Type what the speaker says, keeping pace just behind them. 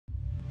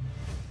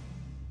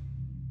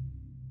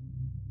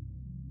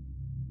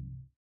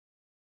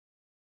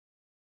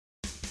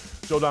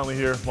Joe Donnelly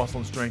here, Muscle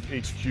and Strength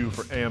HQ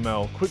for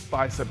AML. Quick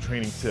bicep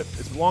training tip.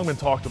 It's long been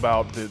talked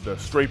about the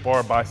straight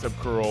bar bicep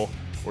curl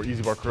or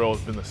easy bar curl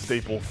has been the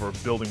staple for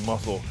building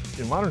muscle.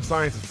 Modern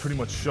science has pretty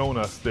much shown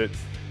us that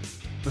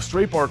the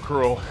straight bar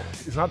curl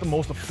is not the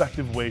most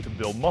effective way to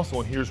build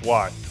muscle, and here's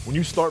why. When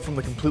you start from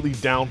the completely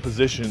down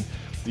position,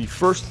 the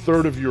first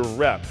third of your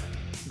rep,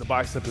 the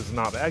bicep is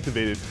not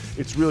activated.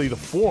 It's really the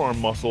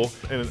forearm muscle,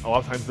 and a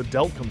lot of times the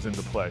delt comes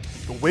into play.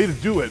 The way to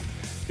do it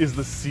is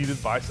the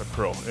seated bicep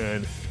curl.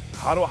 And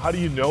how do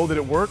you know that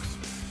it works?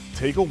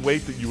 Take a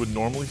weight that you would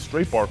normally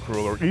straight bar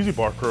curl or easy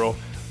bar curl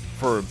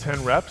for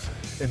 10 reps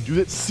and do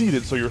it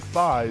seated so your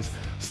thighs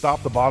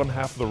stop the bottom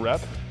half of the rep.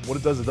 What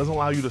it doesn't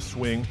allow you to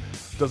swing,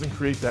 doesn't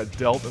create that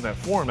delt and that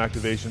forearm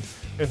activation,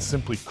 and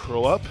simply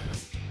curl up,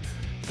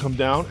 come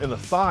down, and the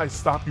thighs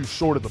stop you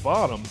short at the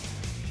bottom.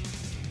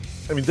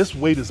 I mean, this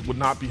weight would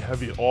not be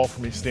heavy at all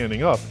for me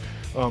standing up.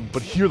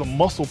 But here the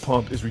muscle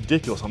pump is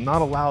ridiculous. I'm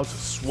not allowed to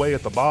sway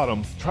at the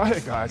bottom. Try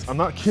it, guys. I'm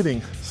not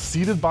kidding.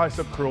 Seated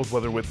bicep curls,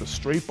 whether with the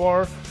straight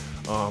bar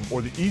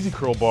or the easy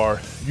curl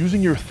bar,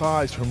 using your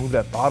thighs to remove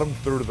that bottom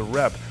third of the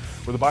rep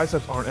where the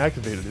biceps aren't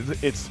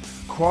activated. It's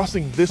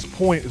crossing this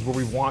point is where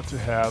we want to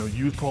have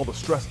put all the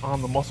stress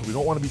on the muscle. We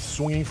don't want to be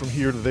swinging from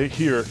here to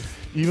here.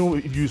 Even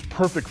if you use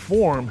perfect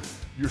form,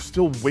 you're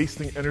still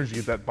wasting energy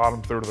at that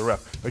bottom third of the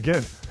rep.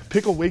 Again,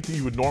 pick a weight that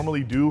you would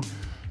normally do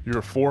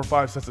your 4 or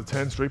 5 sets of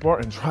 10 straight bar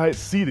and try it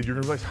seated. You're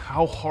gonna realize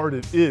how hard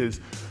it is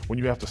when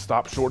you have to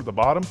stop short at the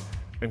bottom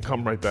and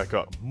come right back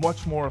up.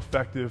 Much more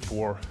effective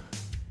for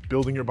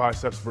building your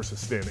biceps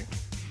versus standing.